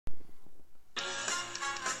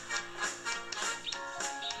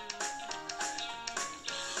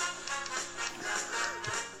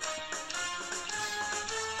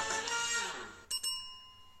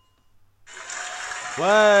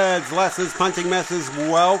Lads, lasses, punching masses,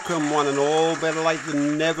 welcome one and all. Better late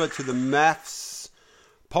than never to the Maths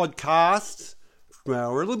podcast.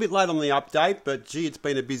 Well, we're a little bit late on the update, but gee, it's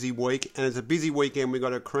been a busy week. And it's a busy weekend. We've got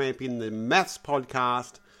to cramp in the Maths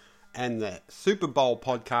podcast and the Super Bowl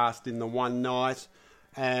podcast in the one night.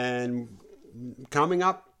 And coming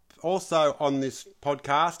up also on this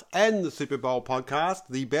podcast and the Super Bowl podcast,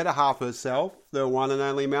 the better half herself, the one and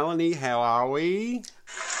only Melanie. How are we?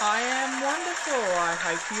 I am wonderful. I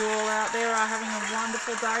hope you all out there are having a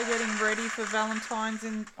wonderful day getting ready for Valentine's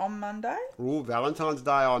on Monday. Ooh, Valentine's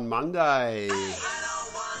Day on Monday. I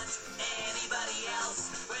don't want anybody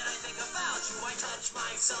else. When I think about you, I touch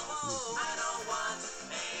my soul. I don't want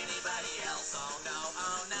anybody else. Oh no,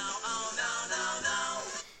 oh no, oh no, no, no.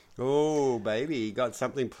 Oh, baby, you got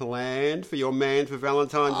something planned for your man for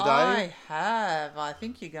Valentine's Day? I have. I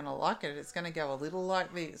think you're going to like it. It's going to go a little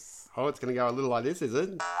like this. Oh, it's going to go a little like this, is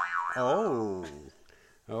it? Oh,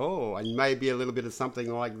 and maybe a little bit of something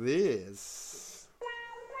like this.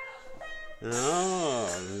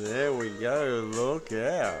 Oh, there we go. Look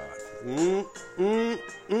out.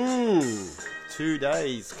 2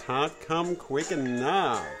 days can't come quick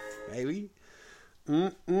enough, baby.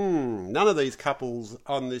 None of these couples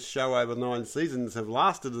on this show over 9 seasons have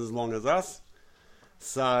lasted as long as us.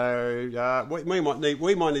 So we might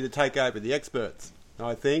need to take over the experts,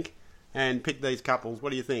 I think, and pick these couples.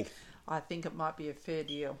 What do you think? I think it might be a fair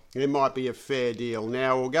deal. It might be a fair deal.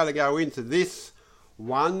 Now, we're going to go into this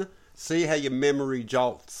one, see how your memory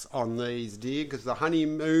jolts on these, dear, because the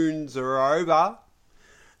honeymoons are over.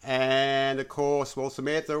 And, of course, well,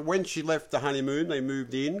 Samantha, when she left the honeymoon, they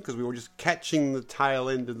moved in, because we were just catching the tail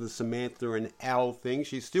end of the Samantha and Al thing.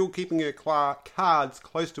 She's still keeping her cards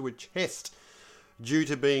close to her chest due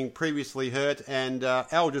to being previously hurt, and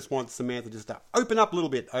Al just wants Samantha just to open up a little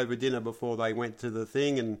bit over dinner before they went to the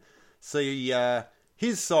thing and see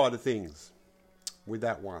his side of things with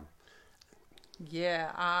that one. Yeah,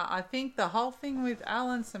 I think the whole thing with Al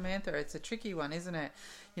and Samantha, it's a tricky one, isn't it?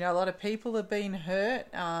 You know, a lot of people have been hurt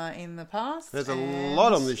in the past. There's a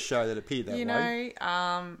lot on this show that appear that way. You know,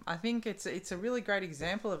 I think it's a really great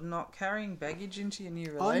example of not carrying baggage into your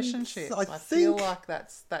new relationship. I feel like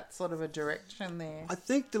that's sort of a direction there. I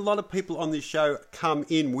think a lot of people on this show come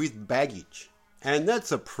in with baggage, and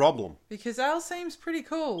that's a problem. Because Al seems pretty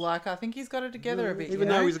cool. Like, I think he's got it together a bit, even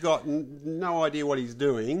though he's got no idea what he's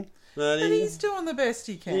doing. But he's doing the best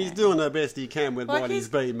he can. He's doing the best he can with what he's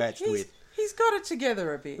being matched with. He's got it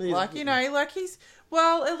together a bit.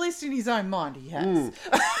 Well, at least in his own mind he has.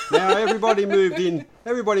 Now, everybody moved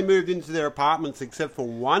into their apartments except for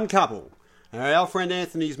one couple. Our friend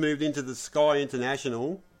Anthony's moved into the Sky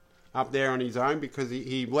International up there on his own because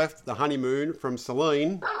he left the honeymoon from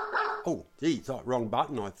Celine. Oh, geez, wrong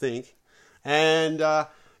button, I think. And,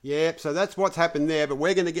 so that's what's happened there, but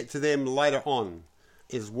we're going to get to them later on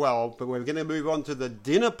as well, but we're going to move on to the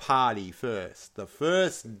dinner party first. The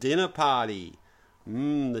first dinner party.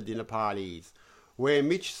 The dinner parties. Where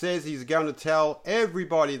Mitch says he's going to tell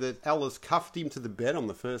everybody that Alice cuffed him to the bed on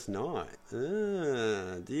the first night.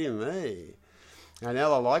 Dear me. And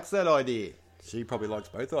Ella likes that idea. She probably likes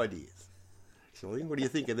both ideas. Actually, what do you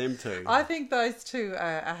think of them two? I think those two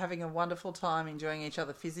are having a wonderful time enjoying each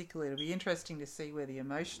other physically. It'll be interesting to see where the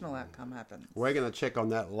emotional outcome happens. We're going to check on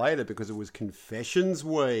that later because it was Confessions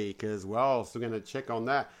Week as well. So we're going to check on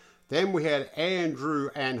that. Then we had Andrew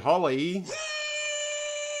and Holly.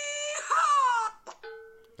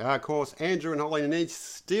 Of course, Andrew and Holly, and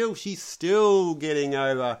she's still getting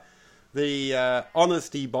over the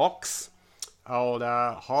honesty box. Old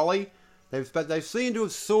Holly. They've seemed to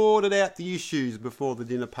have sorted out the issues before the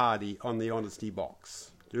dinner party on the honesty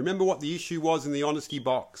box. Do you remember what the issue was in the honesty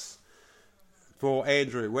box for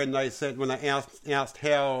Andrew when they asked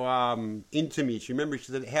how intimate? You remember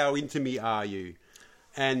she said, "How intimate are you?"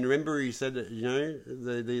 And remember he said that,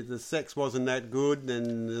 the sex wasn't that good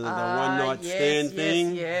and the one night stand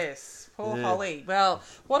thing. Yes. Poor Holly. Well,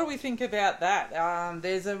 what do we think about that?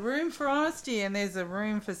 There's a room for honesty and there's a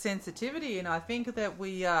room for sensitivity, and I think that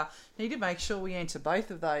we need to make sure we enter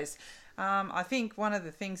both of those. I think one of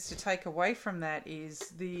the things to take away from that is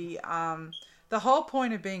the whole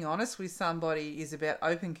point of being honest with somebody is about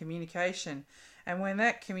open communication, and when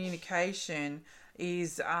that communication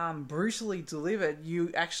is brutally delivered,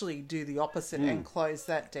 you actually do the opposite and close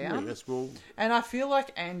that down. Yes, well, and I feel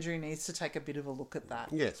like Andrew needs to take a bit of a look at that.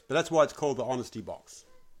 Yes, but that's why it's called the honesty box.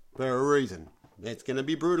 For a reason. It's going to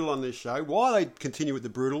be brutal on this show. Why they continue with the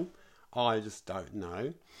brutal, I just don't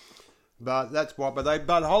know. But that's why.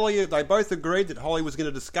 But Holly, they both agreed that Holly was going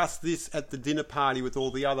to discuss this at the dinner party with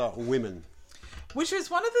all the other women. Which was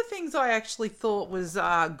one of the things I actually thought was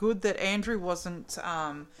good that Andrew wasn't,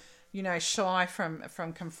 shy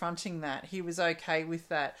from confronting that. He was okay with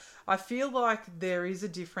that. I feel like there is a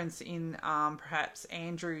difference in perhaps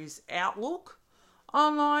Andrew's outlook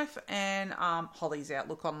on life and Holly's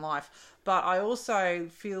outlook on life. But I also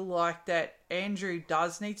feel like that Andrew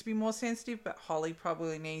does need to be more sensitive, but Holly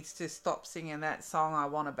probably needs to stop singing that song, I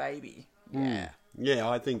Want a Baby. Yeah. Yeah,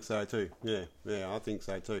 I think so too. Yeah, I think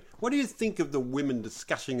so too. What do you think of the women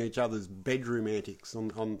discussing each other's bedroom antics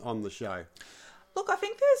on the show? Look, I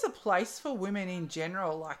think there's a place for women in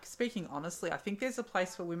general. Like, speaking honestly, I think there's a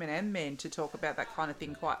place for women and men to talk about that kind of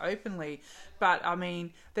thing quite openly. But, I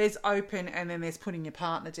mean, there's open and then there's putting your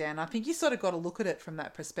partner down. I think you sort of got to look at it from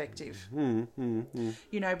that perspective.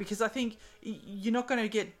 Because I think you're not going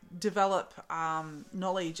to develop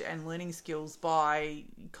knowledge and learning skills by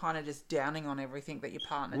kind of just downing on everything that your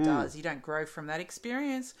partner does. You don't grow from that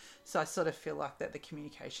experience. So I sort of feel like that the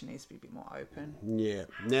communication needs to be a bit more open. Yeah.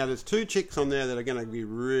 Now, there's two chicks on there that are going to be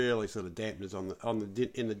really sort of dampeners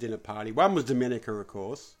in the dinner party. One was Dominica, of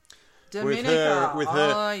course. Dominica, with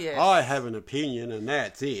her, oh yes. I have an opinion, and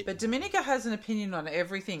that's it. But Dominica has an opinion on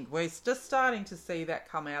everything. We're just starting to see that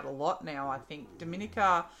come out a lot now, I think.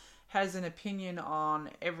 Dominica has an opinion on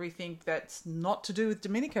everything that's not to do with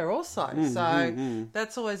Dominica also.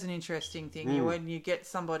 That's always an interesting thing when you get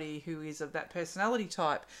somebody who is of that personality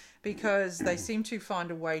type, because they seem to find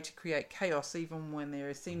a way to create chaos even when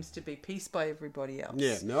there seems to be peace by everybody else.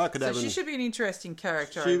 Yeah, now I could have. So she should be an interesting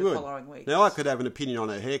character over the following weeks. Now I could have an opinion on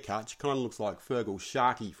her haircut. She kind of looks like Fergal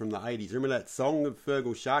Sharkey from the 80s. Remember that song of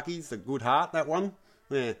Fergal Sharkey's, The Good Heart, that one?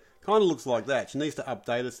 Yeah, kind of looks like that. She needs to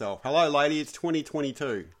update herself. Hello, lady, it's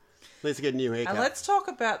 2022. Let's get a new haircut. And let's talk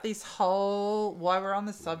about this whole, why we're on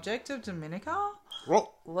the subject of Dominica.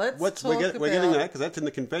 Well, we're getting that because that's in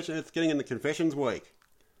the confession. It's getting in the confessions week.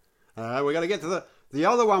 We're going to get to the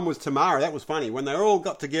other one was Tamara. That was funny when they all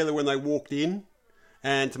got together when they walked in,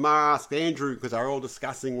 and Tamara asked Andrew because they were all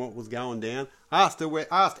discussing what was going down. Asked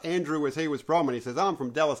Andrew where he was from, and he says, "I'm from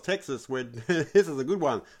Dallas, Texas." Where this is a good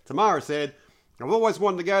one. Tamara said, "I've always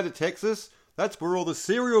wanted to go to Texas. That's where all the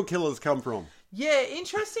serial killers come from." Yeah,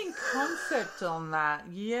 interesting concept on that.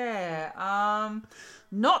 Yeah,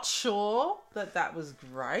 not sure that was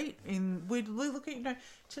great. We look at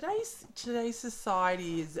today's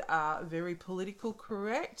society is very political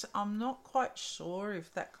correct. I'm not quite sure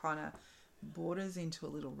if that kind of borders into a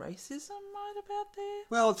little racism right about there.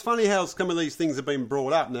 Well, it's funny how some of these things have been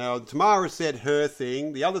brought up now. Tamara said her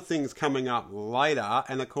thing. The other thing's coming up later,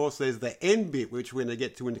 and of course there's the end bit which we're going to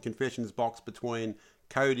get to in the confessions box between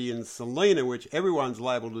Cody and Selena, which everyone's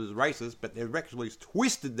labelled as racist, but they've actually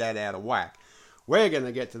twisted that out of whack. We're going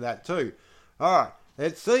to get to that too. Alright,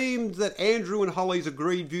 it seems that Andrew and Holly's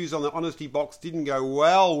agreed views on the honesty box didn't go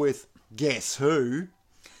well with, guess who?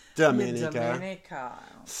 Dominica.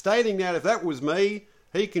 Stating that if that was me,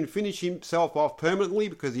 he can finish himself off permanently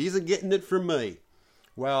because he isn't getting it from me.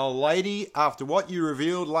 Well, lady, after what you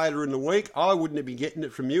revealed later in the week, I wouldn't be getting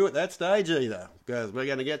it from you at that stage either, because we're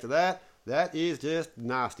going to get to that. That is just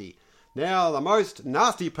nasty. Now, the most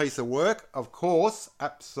nasty piece of work, of course,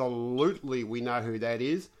 absolutely we know who that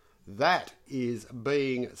is. That is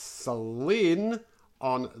being Celine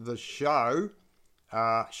on the show.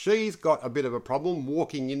 She's got a bit of a problem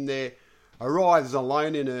walking in there, arrives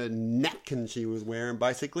alone in a napkin she was wearing,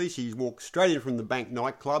 basically. She walked straight in from the Bank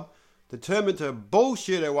nightclub, determined to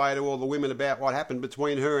bullshit her way to all the women about what happened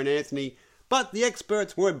between her and Anthony, but the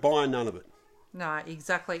experts weren't buying none of it. No,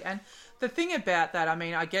 exactly. And the thing about that, I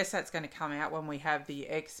mean, I guess that's going to come out when we have the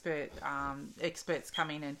experts come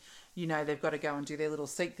in and, they've got to go and do their little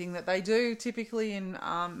seek thing that they do typically in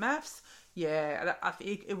maths. Yeah, I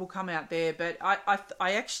think it will come out there. But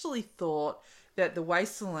I actually thought that the way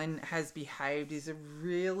Celine has behaved is a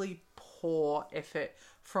really poor effort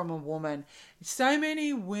from a woman. So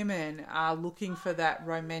many women are looking for that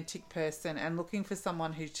romantic person and looking for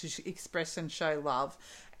someone who to express and show love.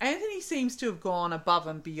 Anthony seems to have gone above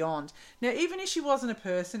and beyond. Now, even if she wasn't a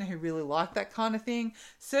person who really liked that kind of thing,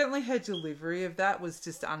 certainly her delivery of that was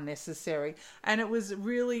just unnecessary. And it was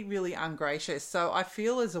really, really ungracious. So I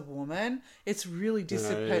feel as a woman, it's really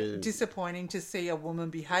disappointing to see a woman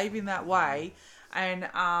behave in that way and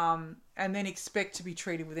then expect to be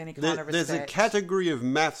treated with any kind of respect. There's a category of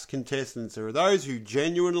maths contestants. There are those who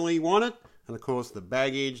genuinely want it, and of course the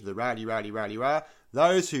baggage, the rah-de-rah-de-rah-de-rah,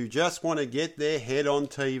 those who just want to get their head on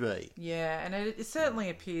TV. Yeah, and it certainly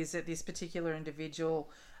appears that this particular individual's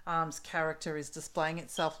character is displaying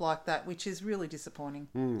itself like that, which is really disappointing.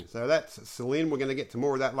 So that's Celine. We're going to get to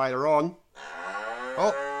more of that later on.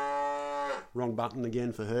 Oh, wrong button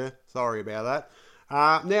again for her. Sorry about that.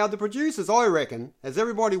 Now, the producers, I reckon, as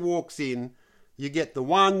everybody walks in, you get the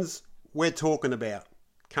ones we're talking about.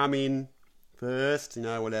 Come in first,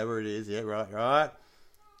 whatever it is. Yeah, right.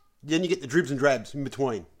 Then you get the dribs and drabs in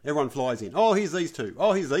between. Everyone flies in. Oh, here's these two.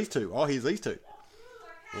 Oh, here's these two. Oh, here's these two.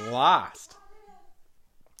 Last.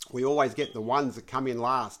 We always get the ones that come in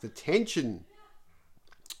last. The tension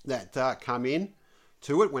that come in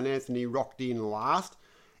to it when Anthony rocked in last.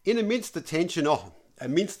 Amidst the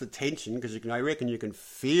tension, because I reckon you can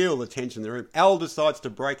feel the tension in the room, Al decides to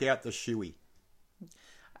break out the shoey.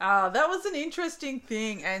 That was an interesting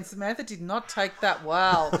thing, and Samantha did not take that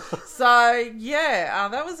well. So, yeah,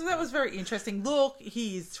 that was very interesting. Look,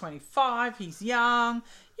 he's 25, he's young.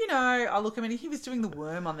 I look at him and he was doing the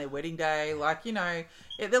worm on their wedding day.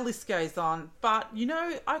 The list goes on. But,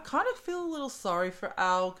 I kind of feel a little sorry for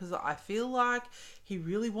Al because I feel like he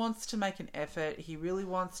really wants to make an effort. He really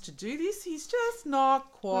wants to do this. He's just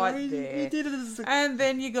not quite there. He did it And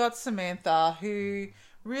then you got Samantha, who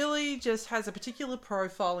really just has a particular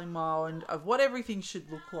profile in mind of what everything should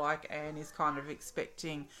look like and is kind of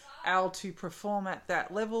expecting Al to perform at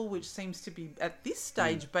that level, which seems to be, at this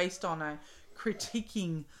stage, based on a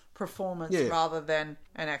critiquing performance rather than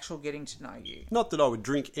an actual getting to know you. Not that I would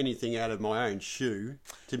drink anything out of my own shoe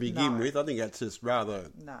to begin with. I think that's just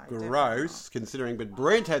rather gross considering. But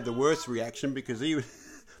Brent had the worst reaction because he was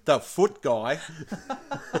the foot guy,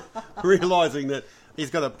 realising that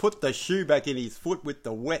he's got to put the shoe back in his foot with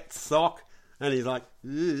the wet sock. And he's like,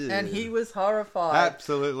 ugh. And he was horrified.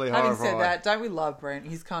 Absolutely horrified. Having said that, don't we love Brent?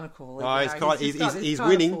 He's kind of cool. He's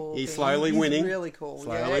winning. He's slowly winning. He's really cool.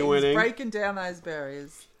 Slowly winning. He's breaking down those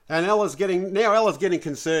barriers. And Ella's getting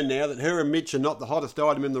concerned now that her and Mitch are not the hottest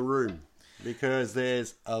item in the room. Because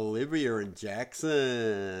there's Olivia and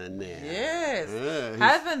Jackson now. Yes.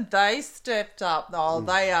 Haven't they stepped up? Oh,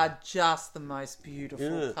 they are just the most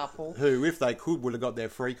beautiful couple. Who, if they could, would have got their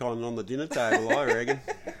freak on the dinner table, I reckon.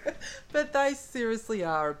 But they seriously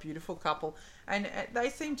are a beautiful couple. And they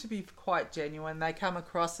seem to be quite genuine. They come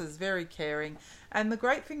across as very caring. And the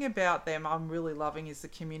great thing about them I'm really loving is the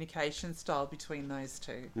communication style between those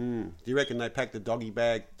two. Do you reckon they packed the doggy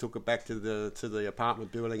bag, took it back to the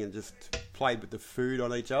apartment building and just played with the food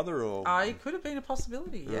on each other? Or it could have been a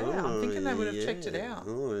possibility, I'm thinking they would have checked it out.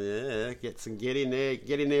 Oh, yeah. Get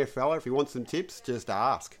in there, fella. If you want some tips, just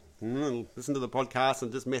ask. Listen to the podcast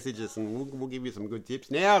and just message us and we'll give you some good tips.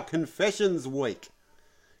 Now, Confessions Week.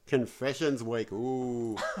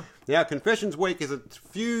 Ooh. Now, Confessions Week is a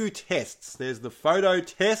few tests. There's the photo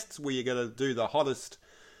tests where you got to do the hottest.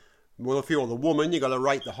 Well, if you're the woman, you got to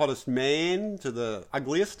rate the hottest man to the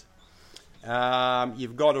ugliest.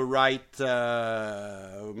 You've got to rate.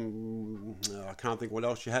 I can't think what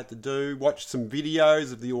else you had to do. Watch some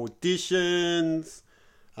videos of the auditions.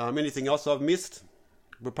 Anything else I've missed?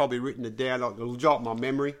 We've probably written it down. It'll jot my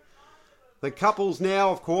memory. The couples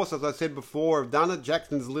now, of course, as I said before, have done it.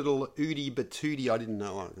 Jackson's little ooty batooty. I didn't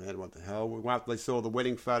know what the hell. After they saw the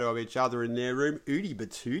wedding photo of each other in their room, ooty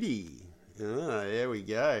batooty. There we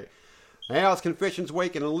go. Now it's Confessions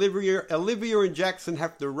Week, and Olivia and Jackson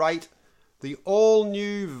have to rate the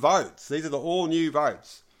all-new votes. These are the all-new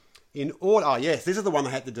votes. In order. Oh, yes, this is the one they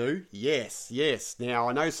had to do. Yes. Now,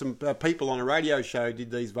 I know some people on a radio show did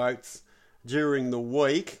these votes during the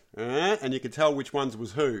week, and you could tell which ones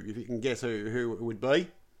was who, if you can guess who it would be.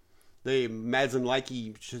 The Mads and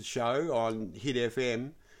Lakey show on Hit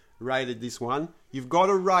FM rated this one. You've got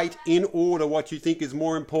to rate in order what you think is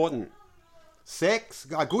more important. Sex,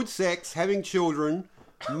 good sex, having children,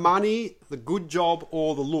 money, the good job,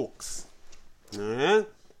 or the looks.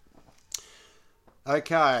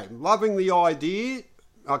 Okay, loving the idea.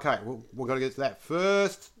 Okay, we've got to get to that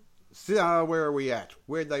first. Where are we at?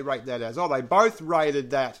 Where'd they rate that as? Oh, they both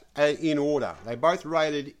rated that in order. They both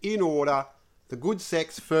rated in order the good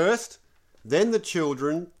sex first, then the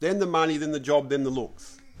children, then the money, then the job, then the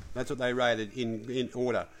looks. That's what they rated in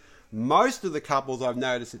order. Most of the couples I've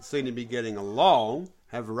noticed that seem to be getting along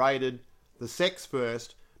have rated the sex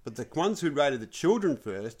first, but the ones who rated the children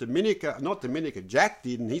first, Jack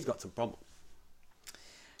did, and he's got some problems.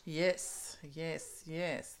 Yes.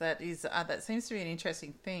 That seems to be an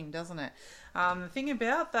interesting theme, doesn't it? The thing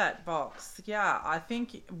about that box, I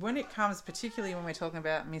think when it comes, particularly when we're talking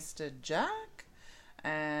about Mr. Jack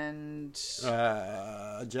and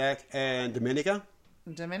Domenica.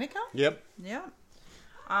 Yep. Yeah.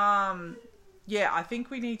 I think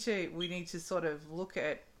we need to sort of look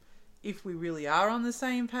at if we really are on the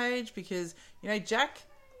same page, because Jack,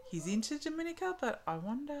 he's into Domenica, but I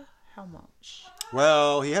wonder how much.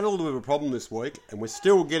 Well, he had a little bit of a problem this week, and we're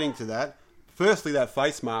still getting to that. Firstly, that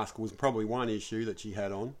face mask was probably one issue that she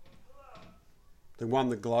had on. the one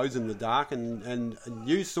that glows in the dark, and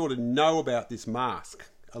you sort of know about this mask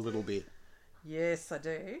a little bit. Yes, I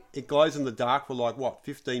do. It glows in the dark for like, what,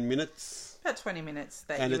 15 minutes? About 20 minutes.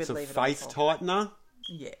 And it's a face tightener?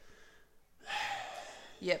 Yeah.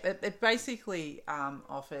 Yeah, it basically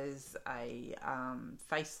offers a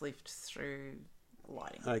facelift through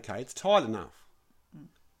lighting. Okay, it's tight enough.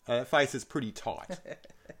 Face is pretty tight.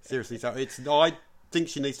 Seriously, so I think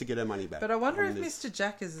she needs to get her money back. But I wonder if Mr.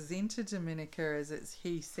 Jack is as into Dominica as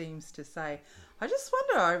he seems to say. I just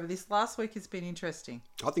wonder over this last week it's been interesting.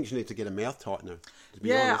 I think she needs to get a mouth tightener, to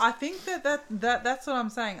be honest. I think that's what I'm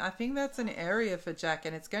saying. I think that's an area for Jack,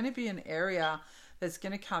 and it's going to be an area that's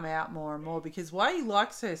going to come out more and more, because while he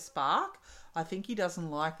likes her spark, I think he doesn't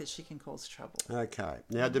like that she can cause trouble. Okay.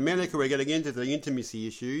 Now, Dominica, we're getting into the intimacy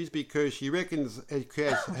issues because she reckons,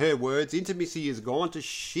 her words, intimacy has gone to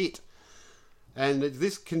shit. And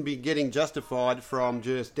this can be getting justified from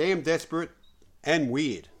just damn desperate and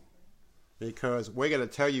weird. Because we're going to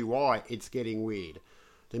tell you why it's getting weird.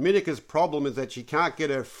 Dominica's problem is that she can't get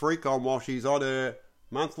her freak on while she's on her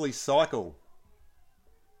monthly cycle.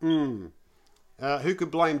 Who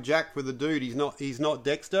could blame Jack for the dude? He's not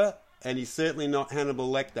Dexter, and he's certainly not Hannibal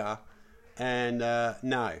Lecter. And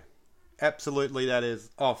no, absolutely that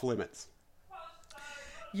is off limits.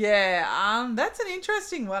 Yeah, that's an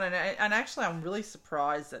interesting one, and actually I'm really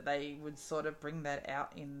surprised that they would sort of bring that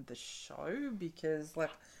out in the show, because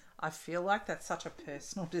I feel like that's such a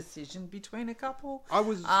personal decision between a couple.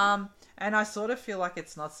 And I sort of feel like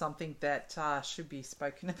it's not something that should be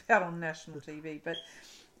spoken about on national TV. But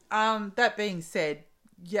that being said,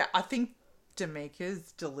 yeah, I think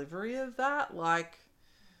D'Amica's delivery of that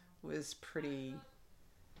was pretty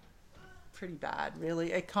bad,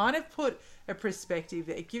 really. It kind of put a perspective.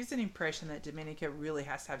 It gives an impression that Dominica really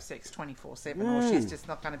has to have sex 24/7, or she's just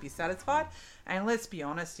not going to be satisfied. And let's be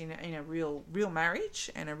honest, in a real marriage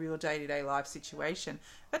and a real day-to-day life situation,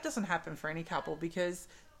 that doesn't happen for any couple, because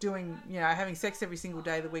having sex every single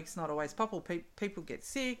day of the week's not always possible. People get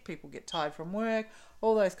sick, people get tired from work,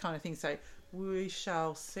 all those kind of things. So we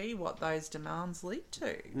shall see what those demands lead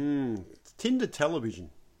to. Tinder television.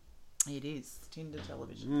 It is Tinder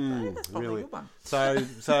television. That's probably really a good one.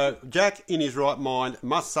 So Jack, in his right mind,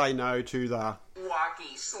 must say no to the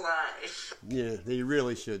Wacky slush. Yeah, he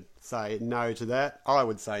really should say no to that. I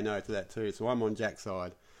would say no to that too. So I'm on Jack's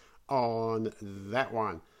side on that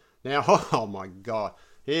one. Now, oh my God,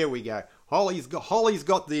 here we go. Holly's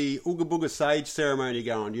got the Ooga Booga Sage ceremony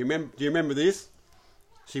going. Do you remember this?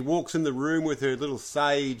 She walks in the room with her little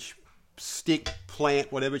sage stick,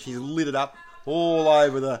 plant, whatever. She's lit it up all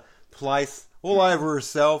over the place, all over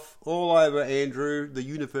herself, all over Andrew. The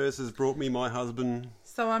universe has brought me my husband.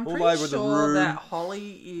 So I'm pretty sure that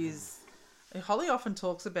Holly often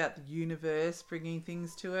talks about the universe bringing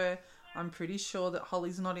things to her. I'm pretty sure that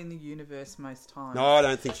Holly's not in the universe most times. No, I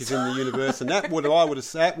don't think she's in the universe, and that would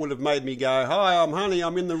have made me go, "Hi,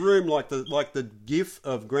 I'm in the room," like the gif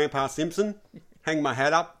of Grandpa Simpson. Hang my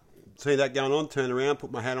hat up, see that going on, turn around,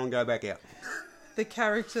 put my hat on, go back out. The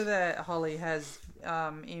character that Holly has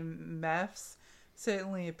in maths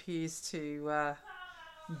certainly appears to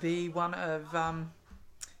be one of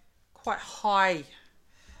quite high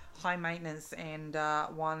maintenance, and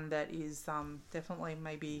one that is definitely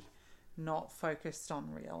maybe not focused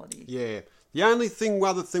on reality. Yeah. The only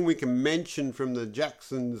other thing we can mention from the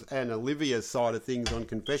Jacksons and Olivia side of things on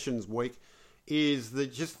Confessions Week is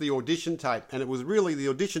just the audition tape. And it was really, the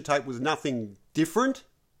audition tape was nothing different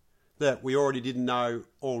that we already didn't know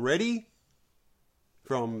already.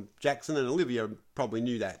 From Jackson, and Olivia probably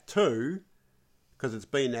knew that too, because it's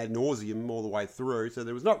been ad nauseum all the way through. So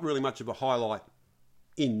there was not really much of a highlight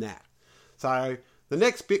in that. So the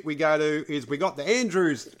next bit we go to is we got the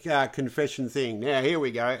Andrew's confession thing. Now here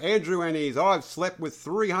we go. Andrew and his, I've slept with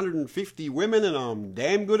 350 women and I'm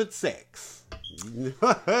damn good at sex.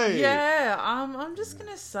 Hey. Yeah, I'm just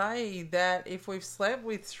going to say that if we've slept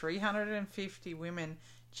with 350 women,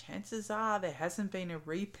 chances are there hasn't been a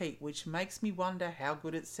repeat, which makes me wonder how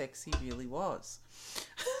good at sex he really was.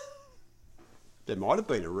 There might have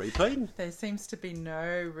been a repeat. There seems to be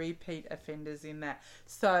no repeat offenders in that.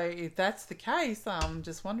 So if that's the case, I'm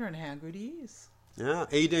just wondering how good he is. Yeah,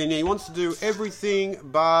 he wants to do everything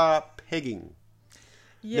bar pegging.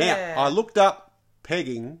 Yeah. Now, I looked up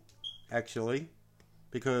pegging, actually,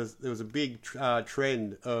 because there was a big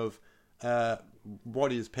trend of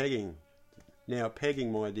what is pegging. Now,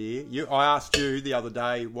 pegging, my dear, I asked you the other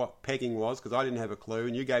day what pegging was, because I didn't have a clue,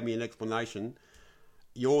 and you gave me an explanation.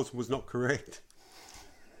 Yours was not correct.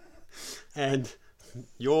 And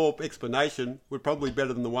your explanation was probably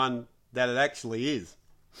better than the one that it actually is.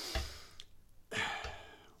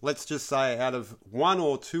 let's just say out of one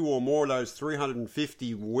or two or more of those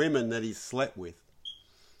 350 women that he's slept with,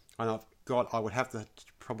 and I would have to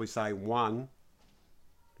probably say one,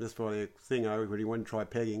 just for the thing I really want to try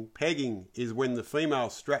pegging. Pegging is when the female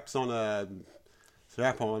straps on a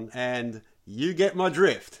strap-on, and you get my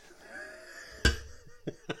drift.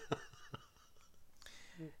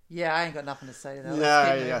 Yeah, I ain't got nothing to say to that.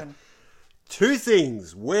 No. Two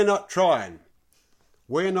things we're not trying.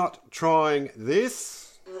 We're not trying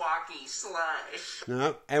this. Wacky slush.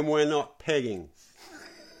 No, and we're not pegging.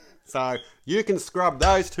 So you can scrub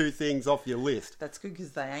those two things off your list. That's good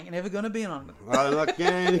because they ain't never going to be on them. I'm not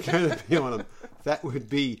going to be on them. That would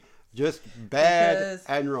be just bad Because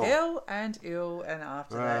and wrong. ill and ill, and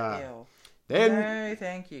after that, ill. Then, No,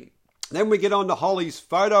 thank you. Then we get on to Holly's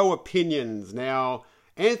photo opinions. Now,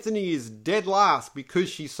 Anthony is dead last because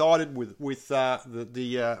she sided with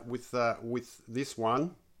this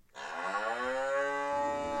one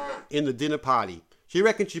in the dinner party. She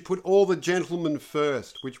reckons she put all the gentlemen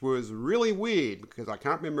first, which was really weird because I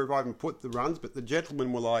can't remember if I even put the runs, but the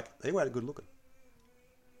gentlemen were like, they were good looking.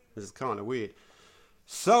 This is kind of weird.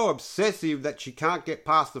 So obsessive that she can't get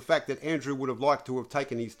past the fact that Andrew would have liked to have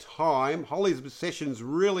taken his time. Holly's obsession's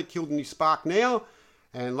really killed any spark now.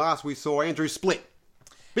 And last we saw Andrew split.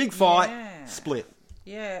 Big fight, split.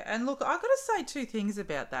 Yeah, and look, I've got to say two things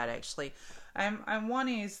about that actually. And one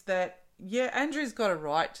is that, yeah, Andrew's got a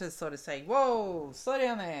right to sort of say, whoa, slow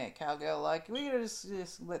down there, cowgirl. Like, we got to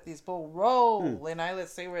just let this ball roll, you know,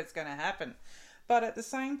 let's see where it's going to happen. But at the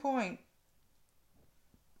same point,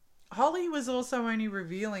 Holly was also only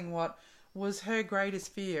revealing what was her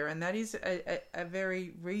greatest fear, and that is a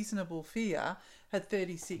very reasonable fear at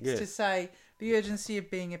 36 to say the urgency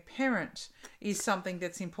of being a parent is something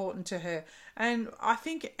that's important to her. And I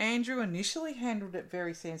think Andrew initially handled it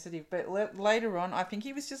very sensitive, but later on, I think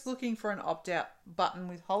he was just looking for an opt-out button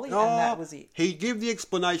with Holly, and that was it. He gave the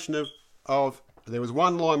explanation of there was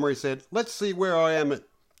one line where he said, let's see where I am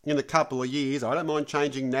in a couple of years. I don't mind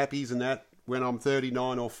changing nappies and that when I'm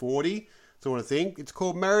 39 or 40, sort of thing. It's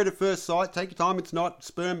called married at first sight. Take your time. It's not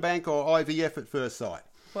sperm bank or IVF at first sight.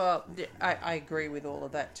 Well, I agree with all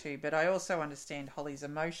of that too, but I also understand Holly's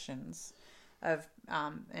emotions of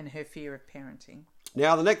and her fear of parenting.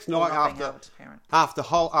 Now, the next night after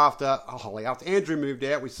Andrew moved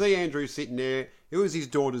out, we see Andrew sitting there. It was his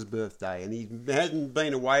daughter's birthday, and he hadn't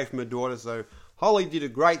been away from her daughter, so Holly did a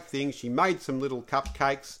great thing. She made some little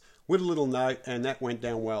cupcakes with a little note, and that went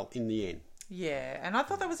down well in the end. Yeah, and I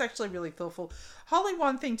thought that was actually really thoughtful. Holly,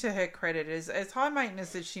 one thing to her credit is, as high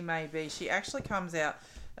maintenance as she may be, she actually comes out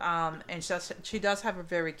and she does have a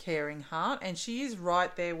very caring heart, and she is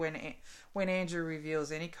right there when Andrew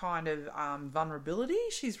reveals any kind of vulnerability.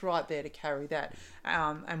 She's right there to carry that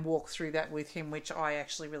and walk through that with him, which I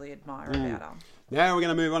actually really admire about her. Now we're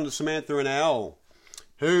going to move on to Samantha and Al,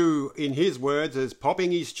 who, in his words, is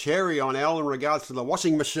popping his cherry on Al in regards to the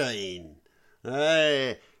washing machine.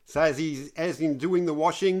 Hey, says he's as in doing the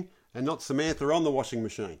washing and not Samantha on the washing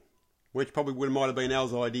machine, which probably might have been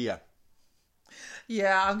Al's idea.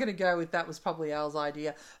 Yeah, I'm going to go with that was probably Al's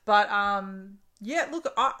idea. But, yeah, look,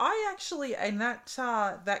 I actually, in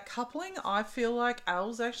that coupling, I feel like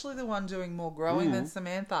Al's actually the one doing more growing than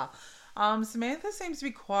Samantha. Samantha seems to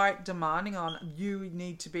be quite demanding on, you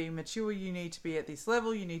need to be mature, you need to be at this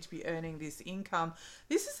level, you need to be earning this income.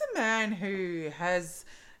 This is a man who has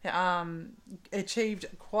achieved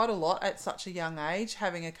quite a lot at such a young age,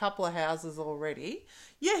 having a couple of houses already.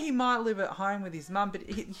 Yeah, he might live at home with his mum, but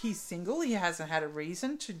he's single. He hasn't had a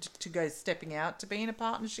reason to go stepping out to be in a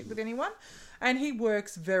partnership with anyone. And he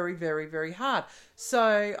works very, very, very hard.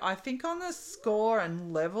 So I think on the score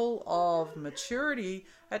and level of maturity,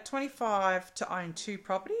 at 25 to own 2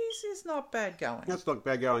 properties is not bad going. That's not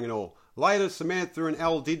bad going at all. Later, Samantha and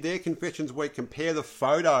Al did their confessions where compare the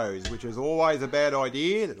photos, which is always a bad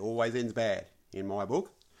idea. That always ends bad, in my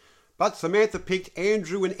book. But Samantha picked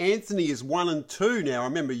Andrew and Anthony as 1 and 2. Now, I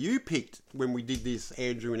remember you picked, when we did this,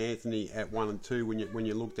 Andrew and Anthony at 1 and 2 when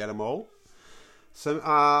you looked at them all. So,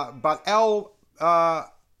 but Al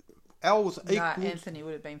was equal. No, Anthony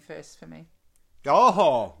would have been first for me.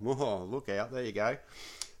 Oh, look out. There you go.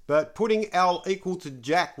 But putting Al equal to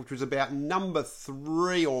Jack, which was about number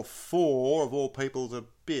 3 or 4 of all people, is a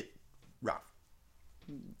bit rough.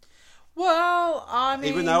 Well, I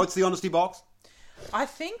mean, even though it's the honesty box. I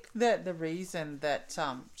think that the reason that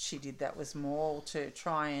she did that was more to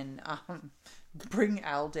try and bring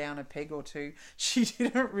Al down a peg or two. She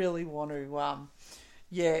didn't really want to,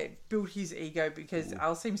 build his ego, because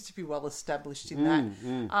Al seems to be well established in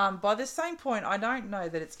that. By the same point, I don't know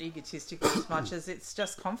that it's egotistical as much as it's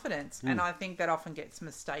just confidence. And I think that often gets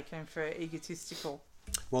mistaken for egotistical.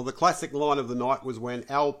 Well, the classic line of the night was when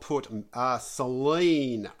Al put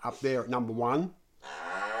Celine up there at number 1.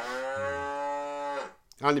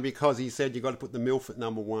 Only because he said you got to put the MILF at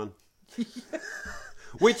number 1.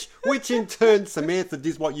 which in turn, Samantha,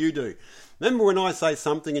 did what you do. Remember when I say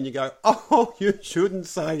something and you go, oh, you shouldn't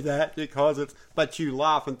say that because it's... But you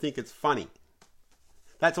laugh and think it's funny.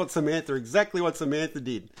 That's exactly what Samantha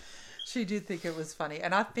did. She did think it was funny.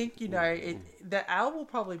 And I think, that Al will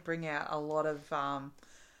probably bring out a lot of,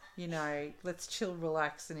 let's chill,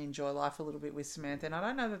 relax and enjoy life a little bit with Samantha. And I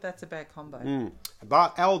don't know that that's a bad combo.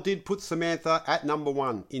 But Al did put Samantha at number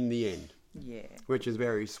 1 in the end. Yeah. Which is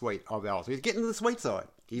very sweet of Al. So he's getting to the sweet side.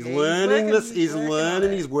 He's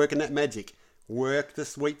working that magic. Work the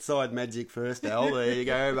sweet side magic first, Al. There you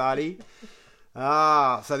go, buddy.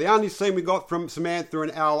 So the only scene we got from Samantha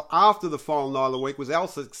and Al after the final night of the week was Al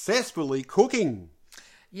successfully cooking.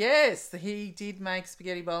 Yes, he did make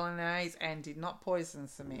spaghetti bolognese and did not poison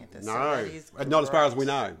Samantha. No, not as far as we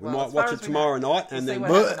know. We might watch it tomorrow night and then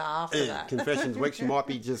after that. Confessions week. She might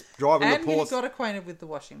be just driving the porcelain. And he got acquainted with the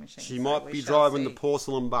washing machine. She might be driving the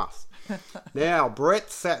porcelain bus. Now, Brett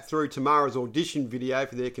sat through Tamara's audition video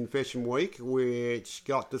for their confession week, which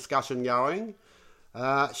got discussion going.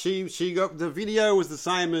 She got the video was the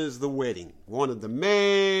same as the wedding. Wanted the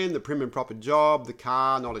man, the prim and proper job, the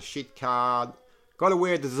car, not a shit car. Got to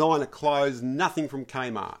wear designer clothes, nothing from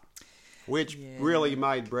Kmart, which really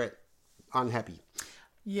made Brett unhappy.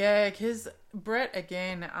 Yeah, because Brett,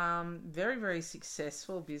 again, very, very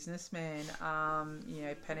successful businessman.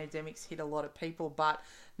 Pandemics hit a lot of people, but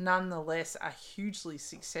nonetheless a hugely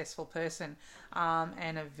successful person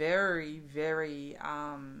and a very, very,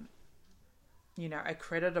 a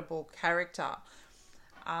creditable character.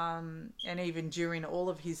 And even during all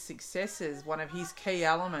of his successes, one of his key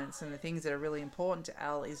elements and the things that are really important to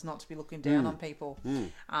Al is not to be looking down on people.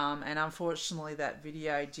 And unfortunately, that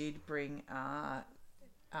video did bring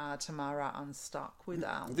Tamara unstuck with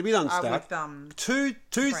a bit unstuck.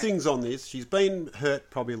 Two things on this. She's been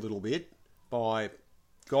hurt probably a little bit by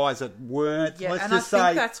guys that weren't. Yeah, and I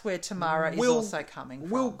think that's where Tamara is also coming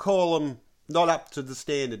from. We'll call them not up to the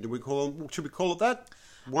standard. Should we call it that?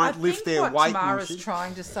 Won't lift their weight. What Tamara's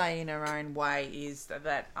trying to say in her own way is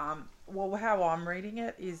that, how I'm reading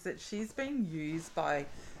it is that she's been used by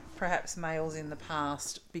perhaps males in the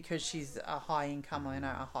past because she's a high income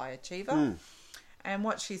earner, a high achiever. And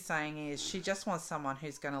what she's saying is she just wants someone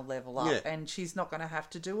who's going to level up and she's not going to have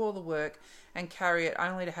to do all the work and carry it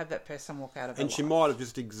only to have that person walk out of her life. She might have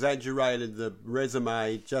just exaggerated the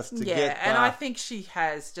resume just to get Yeah, and I think she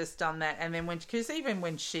has just done that. And then even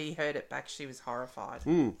when she heard it back, she was horrified.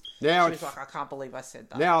 Now she was like, I can't believe I said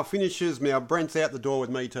that. Now finishes. Now Brent's out the door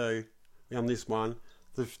with me too on this one.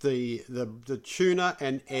 The tuna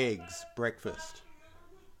and eggs breakfast.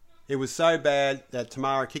 It was so bad that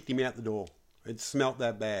Tamara kicked him out the door. It smelt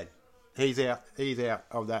that bad. He's out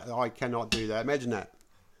of that. I cannot do that. Imagine that.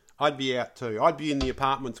 I'd be out too. I'd be in the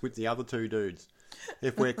apartments with the other two dudes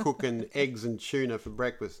if we're cooking eggs and tuna for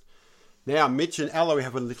breakfast. Now, Mitch and Aloe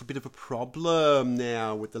have a little bit of a problem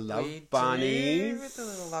now with the love bunnies. With the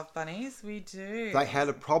little love bunnies, we do. They had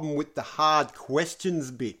a problem with the hard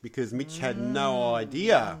questions bit because Mitch had no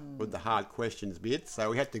idea with the hard questions bit,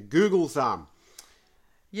 so we had to Google some.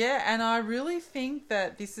 Yeah, and I really think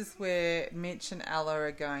that this is where Mitch and Ella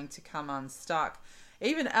are going to come unstuck.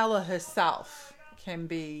 Even Ella herself can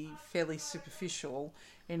be fairly superficial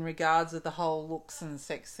in regards of the whole looks and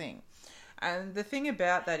sex thing. And the thing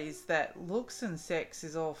about that is that looks and sex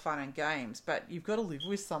is all fun and games, but you've got to live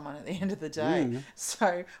with someone at the end of the day.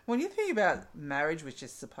 So when you think about marriage, which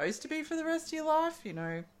is supposed to be for the rest of your life, you've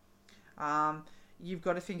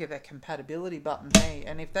got to think of that compatibility button there.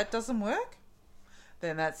 And if that doesn't work,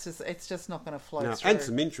 then it's just not going to flow through. And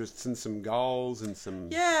some interests and some goals and some...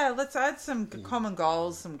 Yeah, let's add some common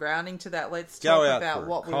goals, some grounding to that. Let's talk about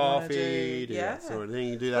what we want to do. Yeah, that sort of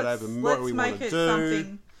thing. Do that over what we want to do. Let's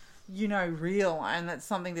make it something, real, and that's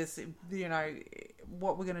something that's,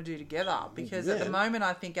 what we're going to do together. Because at the moment,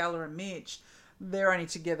 I think Ella and Mitch, their only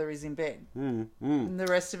together is in bed. And the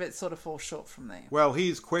rest of it sort of falls short from there. Well,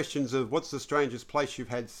 here's questions of what's the strangest place you've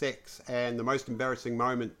had sex, and the most embarrassing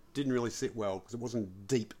moment didn't really sit well because it wasn't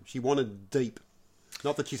deep. She wanted deep.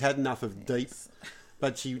 Not that she's had enough of deep,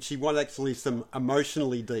 but she wanted actually some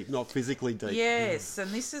emotionally deep, not physically deep. Yes,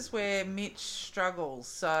 and this is where Mitch struggles.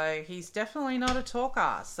 So he's definitely not a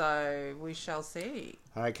talker, so we shall see.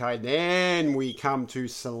 Okay, then we come to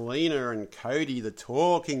Selena and Cody,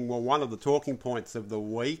 one of the talking points of the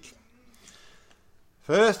week.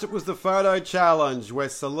 First, it was the photo challenge where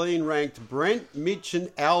Celine ranked Brent, Mitch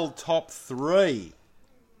and Al top 3.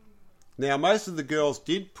 Now, most of the girls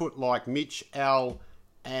did put like Mitch, Al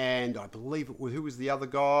and I believe it was, who was the other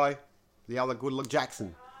guy? The other good look,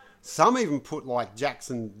 Jackson. Some even put like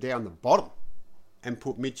Jackson down the bottom and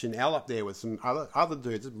put Mitch and Al up there with some other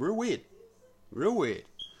dudes. It's real weird. Real weird.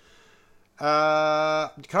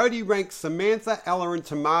 Cody ranks Samantha, Ella, and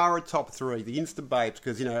Tamara top 3. The Insta babes,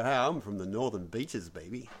 because, you know, hey, I'm from the Northern Beaches,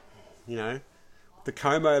 baby. You know, the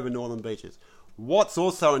comb over Northern Beaches. What's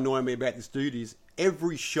also annoying me about this dude is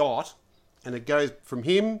every shot, and it goes from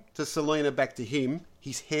him to Selena back to him,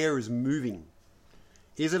 his hair is moving.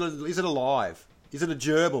 Is it alive? Is it a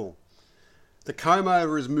gerbil? The comb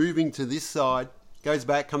over is moving to this side, goes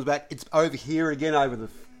back, comes back. It's over here again, over the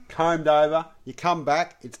combed over. You come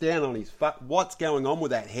back, it's down on his fuck. What's going on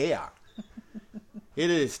with that hair? It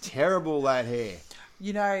is terrible, that hair.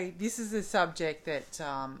 You know, this is a subject that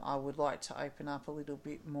I would like to open up a little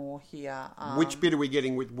bit more here. Which bit are we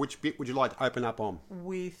getting with? Which bit would you like to open up on?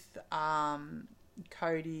 With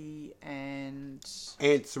Cody and...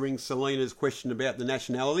 answering Selena's question about the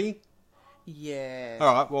nationality? Yeah.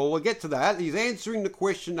 All right, well, we'll get to that. He's answering the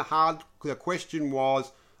question. The question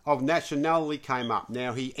was of nationality came up.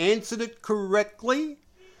 Now, he answered it correctly,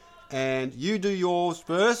 and you do yours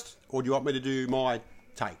first, or do you want me to do my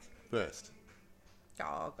take first?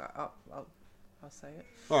 I'll say it.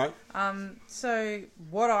 All right. So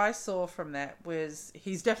what I saw from that was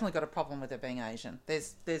he's definitely got a problem with it being Asian.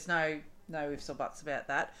 There's no ifs or buts about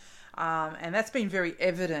that. And that's been very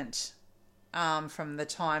evident from the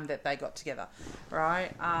time that they got together,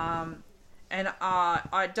 right? And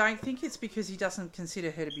I don't think it's because he doesn't consider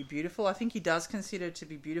her to be beautiful. I think he does consider her to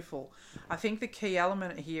be beautiful. I think the key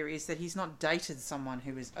element here is that he's not dated someone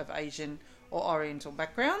who is of Asian or Oriental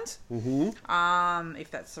background. Mm-hmm.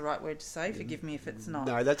 If that's the right word to say. Forgive me if it's not.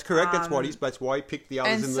 No, that's correct. That's why he picked the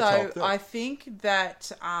others in the top. And so I think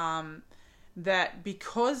that that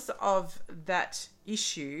because of that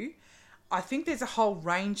issue, I think there's a whole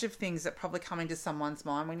range of things that probably come into someone's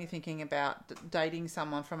mind when you're thinking about dating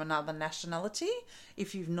someone from another nationality,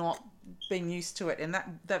 if you've not been used to it. And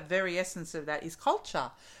that very essence of that is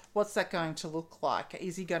culture. What's that going to look like?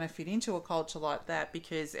 Is he going to fit into a culture like that?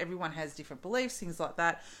 Because everyone has different beliefs, things like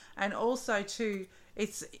that. And also, too,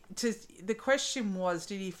 the question was,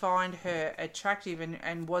 did he find her attractive?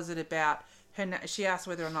 And was it about her? She asked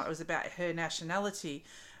whether or not it was about her nationality.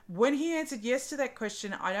 When he answered yes to that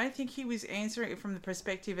question, I don't think he was answering it from the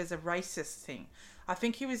perspective as a racist thing. I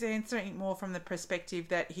think he was answering it more from the perspective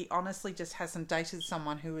that he honestly just hasn't dated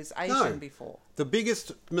someone who is Asian before. The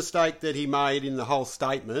biggest mistake that he made in the whole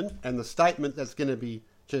statement, and the statement that's going to be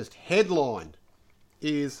just headlined,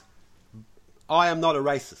 is, I am not a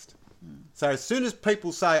racist. So as soon as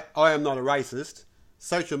people say, I am not a racist,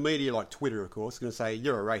 social media like Twitter, of course, is going to say,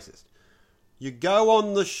 you're a racist. You go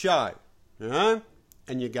on the show, you know,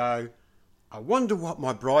 and you go, I wonder what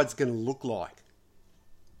my bride's going to look like.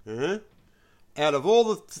 Out of all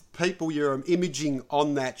the people you're imaging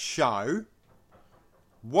on that show,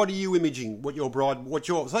 what are you imaging?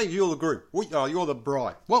 Say you're the group, you're the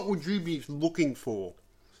bride. What would you be looking for?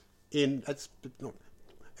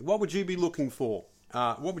 What would you be looking for?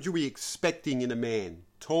 What would you be expecting in a man?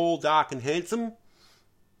 Tall, dark, and handsome?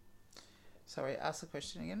 Sorry, ask the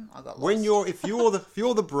question again. I got lost. If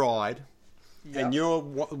you're the bride, yep, and you're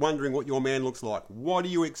wondering what your man looks like, what are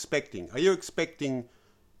you expecting? Are you expecting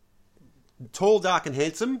tall, dark, and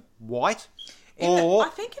handsome, white? I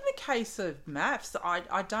think in the case of maths,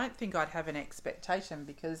 I don't think I'd have an expectation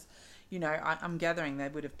because, you know, I'm gathering they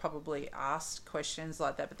would have probably asked questions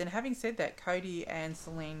like that. But then having said that, Cody and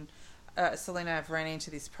Selena have ran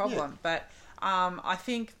into this problem. Yeah. But I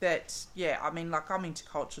think that, I'm into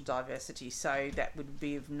cultural diversity, so that would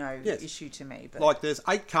be of no issue to me. But like there's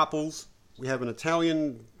 8 couples. We have an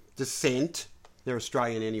Italian descent. They're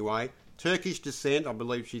Australian anyway. Turkish descent, I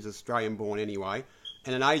believe she's Australian born anyway,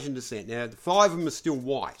 and an Asian descent. Now, 5 of them are still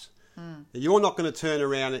white. You're not going to turn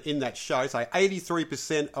around in that show, say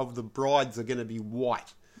 83% of the brides are going to be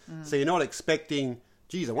white. So you're not expecting,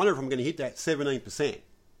 geez, I wonder if I'm going to hit that 17%.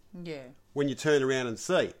 Yeah. When you turn around and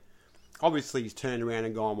see. Obviously, he's turned around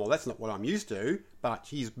and gone, well, that's not what I'm used to, but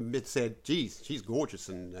he's said, geez, she's gorgeous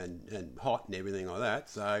and hot and everything like that,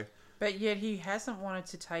 so... But yet he hasn't wanted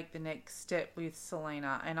to take the next step with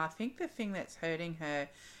Selena. And I think the thing that's hurting her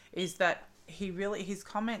is that his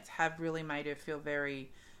comments have really made her feel very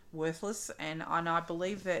worthless. And I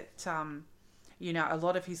believe that, a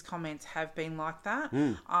lot of his comments have been like that.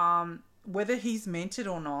 Whether he's meant it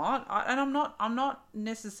or not, I'm not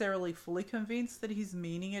necessarily fully convinced that he's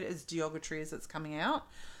meaning it as derogatory as it's coming out.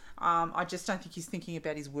 I just don't think he's thinking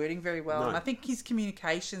about his wording very well. No. And I think his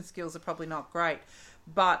communication skills are probably not great.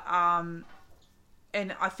 But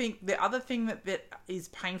and I think the other thing that is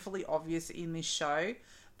painfully obvious in this show,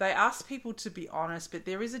 they ask people to be honest, but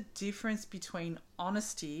there is a difference between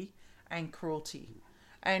honesty and cruelty.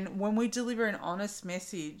 And when we deliver an honest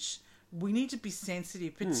message, we need to be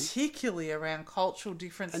sensitive, particularly around cultural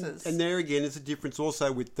differences. And there again is a difference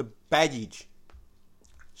also with the baggage.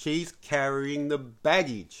 She's carrying the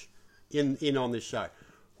baggage in on this show.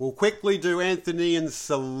 We'll quickly do Anthony and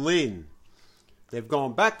Celine. They've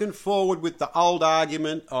gone back and forward with the old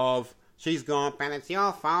argument of she's gone, but it's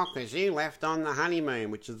your fault because you left on the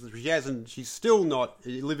honeymoon, which is she's still not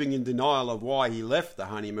living in denial of why he left the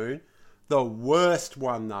honeymoon. The worst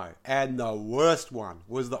one though, and the worst one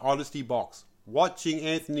was the honesty box. Watching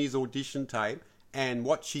Anthony's audition tape, and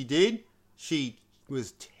what she did, she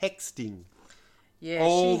was texting. Yeah,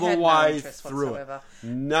 all she had the way no interest through whatsoever. it.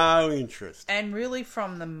 No interest. And really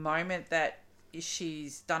from the moment that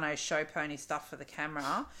she's done her show pony stuff for the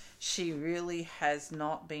camera, she really has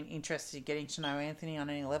not been interested in getting to know Anthony on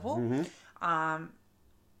any level.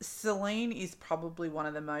 Celine is probably one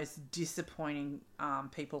of the most disappointing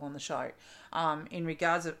people on the show in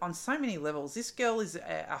regards of, on so many levels. This girl is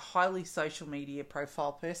a highly social media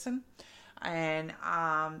profile person, and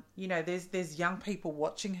there's young people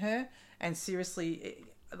watching her, and seriously,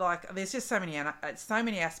 like, there's just so many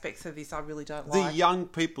aspects of this I really don't like. The young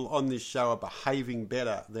people on this show are behaving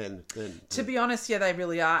better than to be honest, yeah, they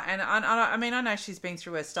really are. And I mean, I know she's been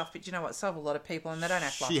through her stuff, but you know what? So have a lot of people, and they don't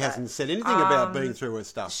act like that. She hasn't said anything about being through her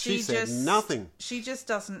stuff. She said nothing. She just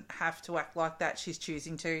doesn't have to act like that. She's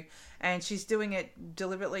choosing to, and she's doing it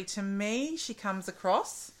deliberately. To me, she comes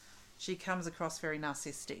across very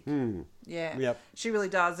narcissistic. Yeah. Yep. She really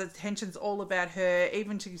does. The attention's all about her,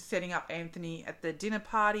 even to setting up Anthony at the dinner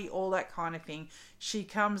party, all that kind of thing. She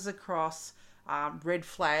comes across red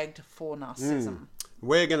flagged for narcissism.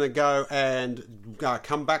 We're going to go and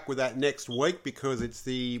come back with that next week because it's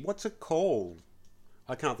what's it called?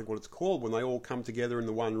 I can't think what it's called when they all come together in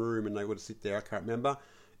the one room and they would sit there. I can't remember.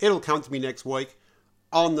 It'll come to me next week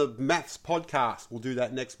on the Maths podcast. We'll do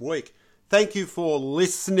that next week. Thank you for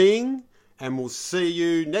listening, and we'll see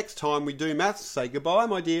you next time we do maths. Say goodbye,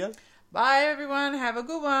 my dear. Bye, everyone. Have a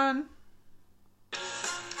good one.